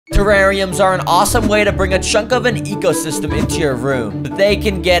Terrariums are an awesome way to bring a chunk of an ecosystem into your room, but they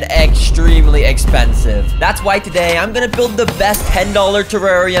can get extremely expensive. That's why today I'm gonna build the best $10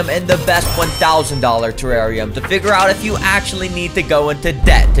 terrarium and the best $1,000 terrarium to figure out if you actually need to go into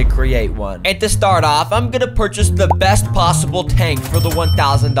debt to create one. And to start off, I'm gonna purchase the best possible tank for the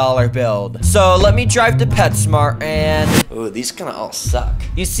 $1,000 build. So let me drive to PetSmart and... Ooh, these kind of all suck.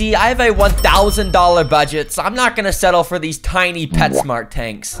 You see, I have a $1,000 budget, so I'm not gonna settle for these tiny PetSmart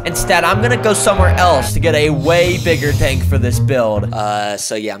tanks. Instead, I'm gonna go somewhere else to get a way bigger tank for this build.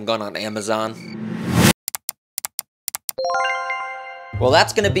 So yeah, I'm going on Amazon. Well,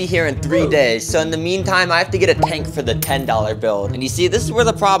 that's gonna be here in 3 days, so in the meantime, I have to get a tank for the $10 build. And you see, this is where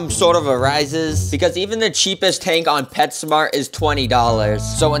the problem sort of arises, because even the cheapest tank on PetSmart is $20.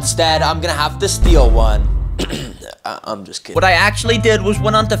 So instead, I'm gonna have to steal one. I'm just kidding. What I actually did was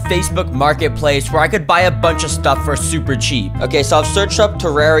went onto Facebook Marketplace where I could buy a bunch of stuff for super cheap. Okay, so I've searched up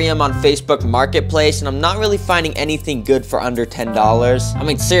Terrarium on Facebook Marketplace and I'm not really finding anything good for under $10. I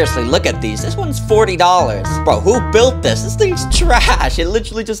mean, seriously, look at these. This one's $40. Bro, who built this? This thing's trash. It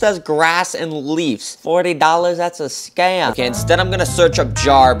literally just has grass and leaves. $40, that's a scam. Okay, instead I'm gonna search up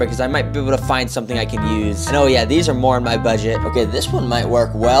jar because I might be able to find something I can use. And oh yeah, these are more in my budget. Okay, this one might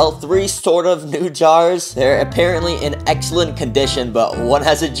work well. 3 sort of new jars. They're apparently in excellent condition, but one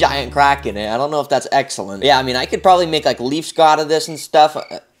has a giant crack in it. I don't know if that's excellent. Yeah, I mean, I could probably make like leaf scott out of this and stuff.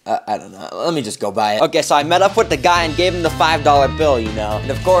 I don't know. Let me just go buy it. Okay, so I met up with the guy and gave him the $5 bill, you know.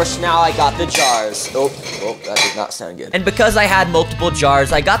 And of course, now I got the jars. Oh, that did not sound good. And because I had multiple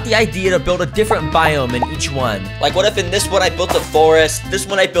jars, I got the idea to build a different biome in each one. Like, what if in this one I built a forest, this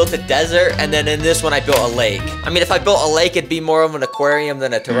one I built a desert, and then in this one I built a lake? I mean, if I built a lake, it'd be more of an aquarium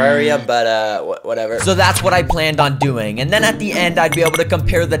than a terrarium, but whatever. So that's what I planned on doing. And then at the end, I'd be able to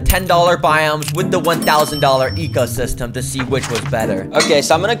compare the $10 biomes with the $1,000 ecosystem to see which was better. Okay,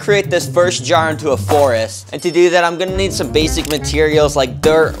 so I'm gonna create this first jar into a forest, and to do that I'm gonna need some basic materials like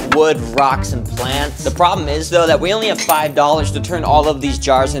dirt, wood, rocks, and plants. The problem is though that we only have $5 to turn all of these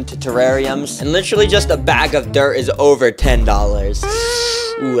jars into terrariums, and literally just a bag of dirt is over $10.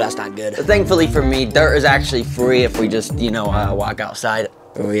 Ooh, that's not good. But thankfully for me, dirt is actually free if we just, you know, walk outside.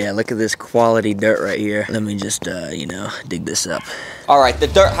 Oh yeah, look at this quality dirt right here. Let me just, you know, dig this up. Alright, the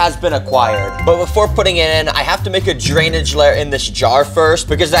dirt has been acquired. But before putting it in, I have to make a drainage layer in this jar first,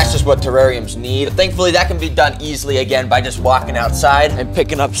 because that's just what terrariums need. But thankfully, that can be done easily again by just walking outside and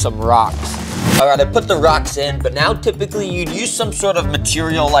picking up some rocks. Alright, I put the rocks in, but now typically you'd use some sort of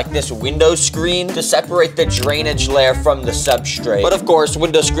material like this window screen to separate the drainage layer from the substrate. But of course,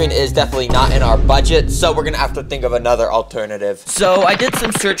 window screen is definitely not in our budget, so we're gonna have to think of another alternative. So I did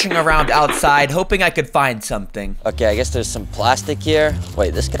some searching around outside, hoping I could find something. Okay, I guess there's some plastic here.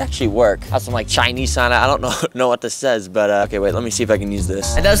 Wait, this could actually work. Has some like Chinese on it. I don't know what this says, but okay, wait, let me see if I can use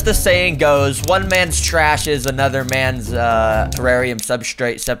this. And as the saying goes, one man's trash is another man's terrarium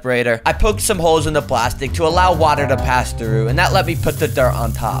substrate separator. I poked some holes in the plastic to allow water to pass through, and that let me put the dirt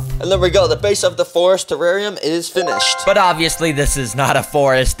on top. And there we go, the base of the forest terrarium is finished. But obviously this is not a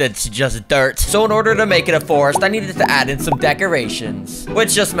forest, it's just dirt. So in order to make it a forest, I needed to add in some decorations,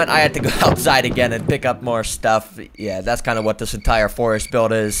 which just meant I had to go outside again and pick up more stuff. Yeah, that's kind of what this entire forest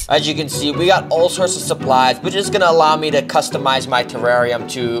build is. As you can see, we got all sorts of supplies, which is gonna allow me to customize my terrarium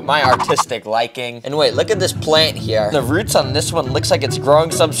to my artistic liking. And wait, look at this plant here. The roots on this one looks like it's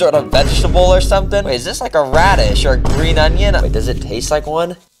growing some sort of vegetable or something. Wait, is this like a radish or a green onion? Wait, does it taste like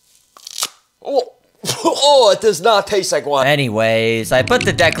one? Oh. Oh, it does not taste like one. Anyways, I put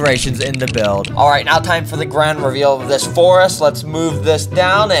the decorations in the build. Alright, now time for the grand reveal of this forest. Let's move this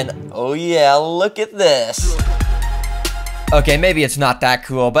down and oh yeah, look at this. Okay, maybe it's not that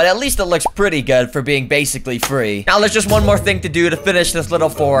cool, but at least it looks pretty good for being basically free. Now there's just one more thing to do to finish this little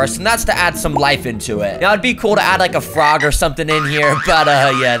forest, and that's to add some life into it. Now it'd be cool to add like a frog or something in here, but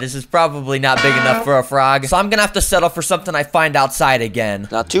yeah, this is probably not big enough for a frog. So I'm gonna have to settle for something I find outside again.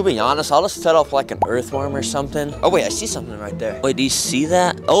 Now to be honest, I'll just settle for like an earthworm or something. Oh wait, I see something right there. Wait, do you see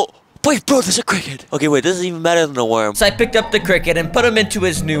that? Oh! Wait, bro, there's a cricket. Okay, wait, this is even better than a worm. So I picked up the cricket and put him into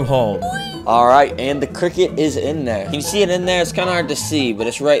his new home. Alright, and the cricket is in there. Can you see it in there? It's kind of hard to see, but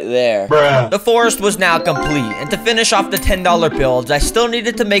it's right there. Bruh. The forest was now complete, and to finish off the $10 builds, I still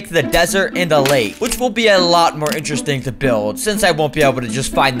needed to make the desert and a lake, which will be a lot more interesting to build, since I won't be able to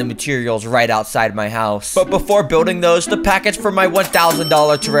just find the materials right outside my house. But before building those, the package for my $1,000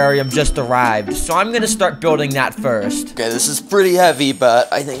 terrarium just arrived, so I'm gonna start building that first. Okay, this is pretty heavy,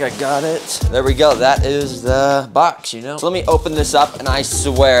 but I think I got it. There we go, that is the box, you know? So let me open this up, and I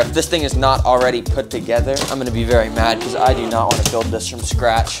swear, if this thing is not not already put together, I'm gonna be very mad because I do not want to build this from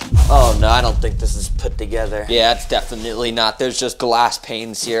scratch. Oh no, I don't think this is put together. Yeah, it's definitely not. There's just glass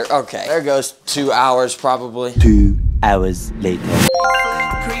panes here. Okay, there goes 2 hours probably. 2 hours later.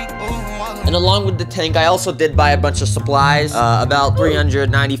 And along with the tank, I also did buy a bunch of supplies, about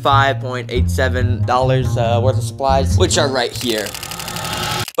 $395.87 worth of supplies, which are right here.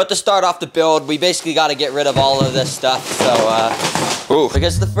 But to start off the build, we basically got to get rid of all of this stuff, so,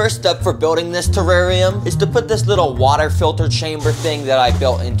 because the first step for building this terrarium is to put this little water filter chamber thing that I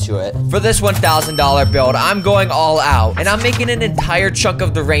built into it. For this $1,000 build, I'm going all out, and I'm making an entire chunk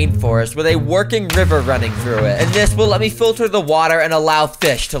of the rainforest with a working river running through it. And this will let me filter the water and allow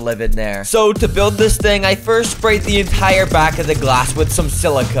fish to live in there. So to build this thing, I first sprayed the entire back of the glass with some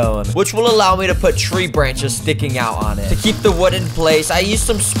silicone, which will allow me to put tree branches sticking out on it. To keep the wood in place, I used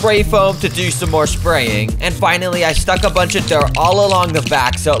some spray foam to do some more spraying. And finally, I stuck a bunch of dirt all along the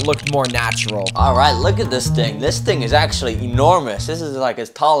back so it looked more natural. All right, look at this thing. This thing is actually enormous. This is like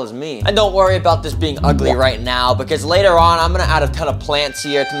as tall as me. And don't worry about this being ugly right now, because later on, I'm gonna add a ton of plants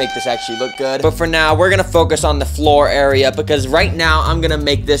here to make this actually look good. But for now, we're gonna focus on the floor area, because right now, I'm gonna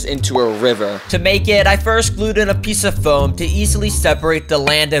make this into a river. To make it, I first glued in a piece of foam to easily separate the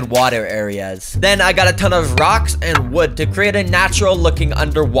land and water areas. Then I got a ton of rocks and wood to create a natural looking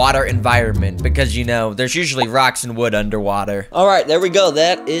underwater environment, because you know, there's usually rocks and wood underwater. All right, there we go.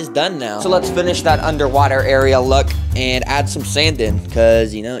 That is done now. So let's finish that underwater area look and add some sand in,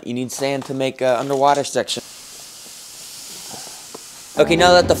 because you know, you need sand to make an underwater section. Okay,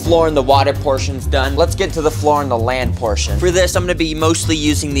 now that the floor and the water portion's done, let's get to the floor and the land portion. For this, I'm gonna be mostly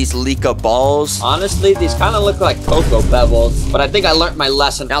using these Leica balls. Honestly, these kind of look like cocoa pebbles, but I think I learned my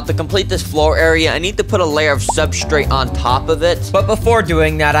lesson. Now, to complete this floor area, I need to put a layer of substrate on top of it. But before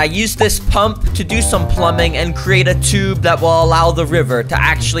doing that, I used this pump to do some plumbing and create a tube that will allow the river to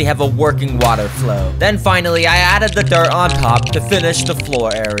actually have a working water flow. Then finally, I added the dirt on top to finish the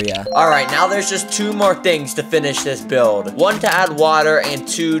floor area. All right, now there's just 2 more things to finish this build. 1 to add water, and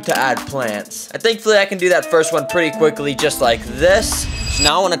 2 to add plants. And thankfully I can do that first one pretty quickly, just like this. So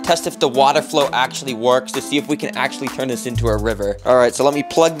now I want to test if the water flow actually works to see if we can actually turn this into a river. All right, so let me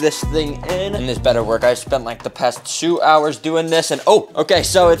plug this thing in, and this better work. I spent like the past 2 hours doing this, and oh, okay,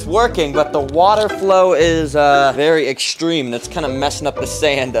 so it's working, but the water flow is very extreme. That's kind of messing up the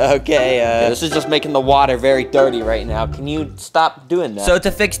sand. Okay, this is just making the water very dirty right now. Can you stop doing that? So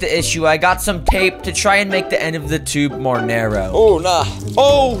to fix the issue, I got some tape to try and make the end of the tube more narrow. Oh, nah.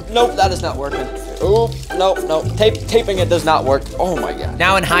 Oh, nope, that is not working. Oh, no, taping it does not work. Oh my god.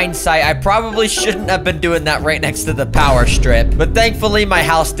 Now in hindsight, I probably shouldn't have been doing that right next to the power strip, but thankfully my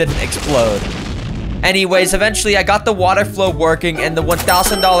house didn't explode. Anyways, eventually I got the water flow working, and the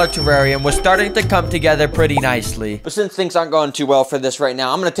 $1,000 terrarium was starting to come together pretty nicely. But since things aren't going too well for this right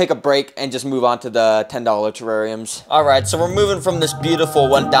now, I'm gonna take a break and just move on to the $10 terrariums. All right, so we're moving from this beautiful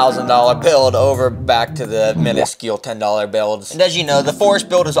 $1,000 build over back to the minuscule $10 builds. And as you know, the forest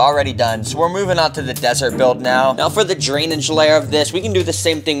build is already done, so we're moving on to the desert build now. Now for the drainage layer of this, we can do the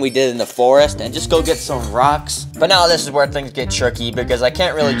same thing we did in the forest and just go get some rocks. But now this is where things get tricky, because I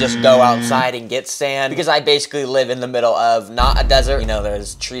can't really just go outside and get sand, because I basically live in the middle of not a desert. You know,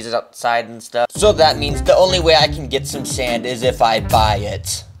 there's trees outside and stuff. So that means the only way I can get some sand is if I buy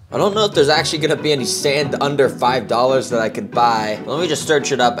it. I don't know if there's actually gonna be any sand under $5 that I could buy. Let me just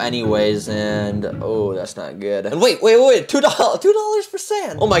search it up anyways, and oh, that's not good. And wait, $2 for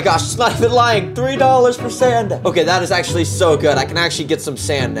sand. Oh my gosh, it's not even lying, $3 for sand. Okay, that is actually so good. I can actually get some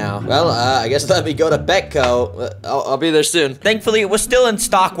sand now. Well, I guess let me go to Betco. I'll be there soon. Thankfully, it was still in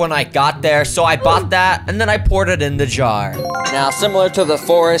stock when I got there, so I bought that, and then I poured it in the jar. Now, similar to the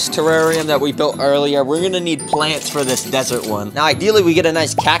forest terrarium that we built earlier, we're gonna need plants for this desert one. Now, ideally, we get a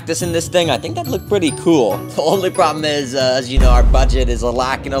nice cactus in this thing. I think that'd look pretty cool. The only problem is, as you know, our budget is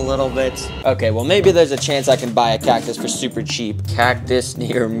lacking a little bit. Okay, well, maybe there's a chance I can buy a cactus for super cheap. Cactus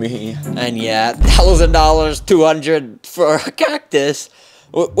near me. And yeah, $1,000, $200 for a cactus.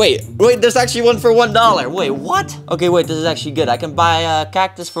 Wait, there's actually one for $1. Wait, what? Okay, wait, this is actually good. I can buy a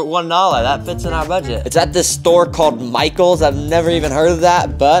cactus for $1. That fits in our budget. It's at this store called Michael's. I've never even heard of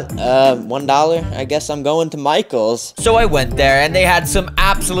that, but $1. I guess I'm going to Michael's. So I went there, and they had some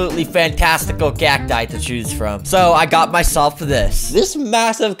absolutely fantastical cacti to choose from. So I got myself this. This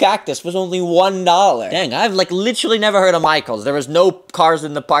massive cactus was only $1. Dang, I've like literally never heard of Michael's. There was no cars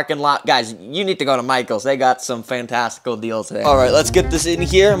in the parking lot. Guys, you need to go to Michael's. They got some fantastical deals there. All right, let's get this in in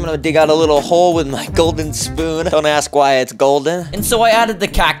here. I'm gonna dig out a little hole with my golden spoon. Don't ask why it's golden. And so I added the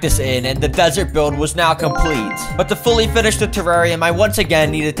cactus in, and the desert build was now complete. But to fully finish the terrarium, I once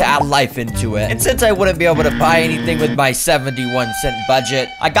again needed to add life into it. And since I wouldn't be able to buy anything with my 71-cent budget,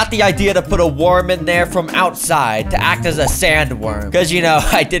 I got the idea to put a worm in there from outside to act as a sandworm. Because, you know,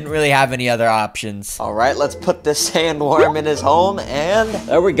 I didn't really have any other options. All right, let's put this sandworm in his home, and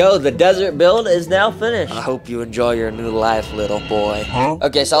there we go. The desert build is now finished. I hope you enjoy your new life, little boy.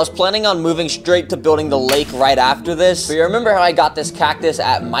 Okay, so I was planning on moving straight to building the lake right after this. But you remember how I got this cactus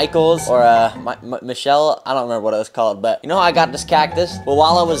at Michael's, or Michelle? I don't remember what it was called, but you know how I got this cactus? Well,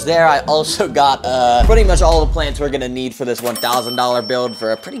 while I was there, I also got pretty much all the plants we're gonna need for this $1,000 build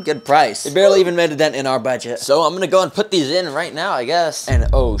for a pretty good price. It barely even made a dent in our budget. So I'm gonna go and put these in right now, I guess. And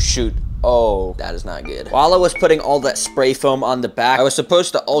oh shoot. Oh, that is not good. While I was putting all that spray foam on the back, I was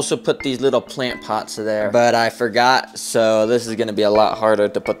supposed to also put these little plant pots there, but I forgot, so this is gonna be a lot harder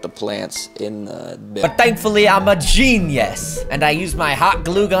to put the plants in the bin. But thankfully, I'm a genius, and I used my hot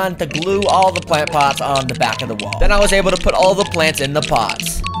glue gun to glue all the plant pots on the back of the wall. Then I was able to put all the plants in the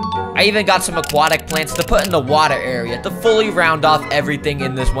pots. I even got some aquatic plants to put in the water area to fully round off everything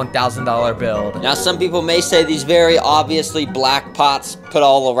in this $1,000 build. Now, some people may say these very obviously black pots put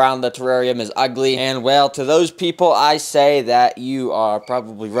all around the terrarium is ugly, and well, to those people, I say that you are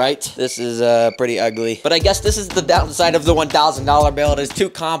probably right. This is pretty ugly. But I guess this is the downside of the $1,000 build. It's too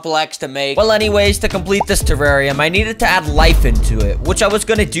complex to make. Well, anyways, to complete this terrarium, I needed to add life into it, which I was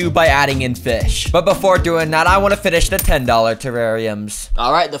gonna do by adding in fish. But before doing that, I want to finish the $10 terrariums.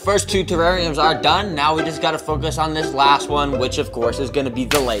 All right, the first two terrariums are done. Now we just gotta focus on this last one, which of course is gonna be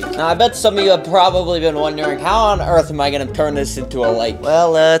the lake. Now, I bet some of you have probably been wondering, how on earth am I gonna turn this into a lake?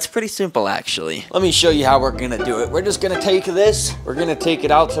 Well, it's pretty simple, actually. Let me show you how we're gonna do it. We're just gonna take this, we're gonna take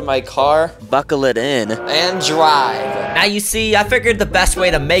it out to my car, buckle it in, and drive. Now, you see, I figured the best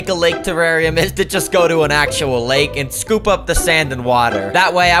way to make a lake terrarium is to just go to an actual lake and scoop up the sand and water.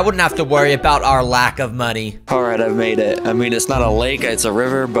 That way, I wouldn't have to worry about our lack of money. All right, I've made it. I mean, it's not a lake, it's a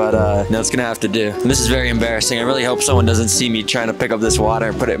river, but no, it's gonna have to do. And this is very embarrassing. I really hope someone doesn't see me trying to pick up this water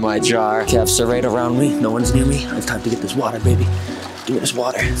and put it in my jar. Okay, I have Serrate around me. No one's near me. I have time to get this water, baby. Give me this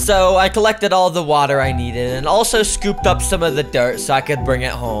water. So I collected all the water I needed and also scooped up some of the dirt so I could bring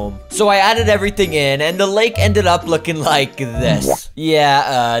it home. So I added everything in, and the lake ended up looking like this.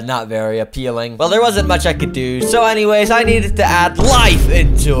 Yeah, not very appealing. Well, there wasn't much I could do. So anyways, I needed to add life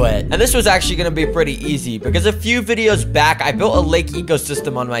into it. And this was actually gonna be pretty easy because a few videos back, I built a lake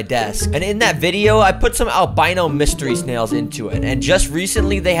ecosystem on my desk. And in that video, I put some albino mystery snails into it. And just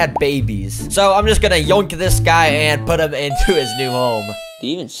recently, they had babies. So I'm just gonna yoink this guy and put him into his new home. Do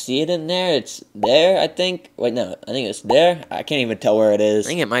you even see it in there? It's there, I think. Wait, no, I think it's there. I can't even tell where it is. I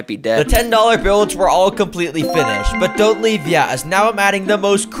think it might be dead. The $10 builds were all completely finished, but don't leave yet, as now I'm adding the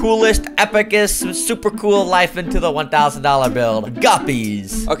most coolest, epicest, super cool life into the $1,000 build.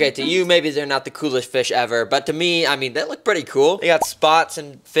 Guppies. Okay, to you, maybe they're not the coolest fish ever, but to me, I mean, they look pretty cool. They got spots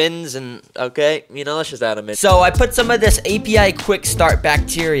and fins and, okay, you know, let's just add them in. So I put some of this API quick start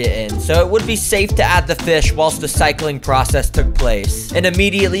bacteria in, so it would be safe to add the fish whilst the cycling process took place. And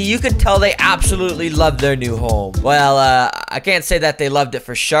immediately, you could tell they absolutely loved their new home. Well, I can't say that they loved it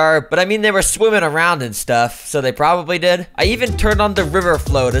for sure, but I mean, they were swimming around and stuff, so they probably did. I even turned on the river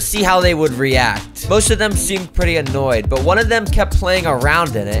flow to see how they would react. Most of them seemed pretty annoyed, but one of them kept playing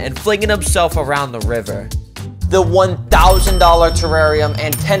around in it and flinging himself around the river. The $1,000 terrarium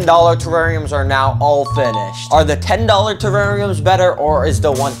and $10 terrariums are now all finished. Are the $10 terrariums better, or is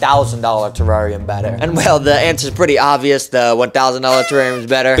the $1,000 terrarium better? And well, the answer is pretty obvious. The $1,000 terrarium is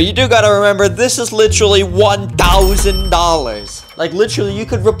better. But you do gotta remember, this is literally $1,000. Like, literally, you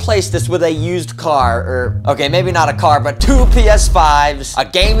could replace this with a used car, or, okay, maybe not a car, but 2 PS5s, a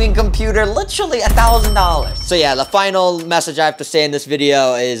gaming computer, literally $1,000. So yeah, the final message I have to say in this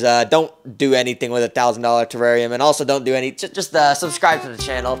video is, don't do anything with a $1,000 terrarium. And also don't do any, just subscribe to the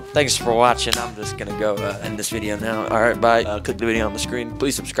channel. Thanks for watching. I'm just gonna go end this video now. All right, bye. Click the video on the screen.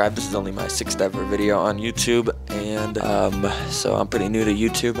 Please subscribe. This is only my 6th ever video on YouTube, and so I'm pretty new to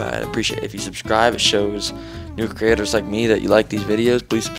YouTube. I'd appreciate if you subscribe. It shows new creators like me that you like these videos. Please subscribe.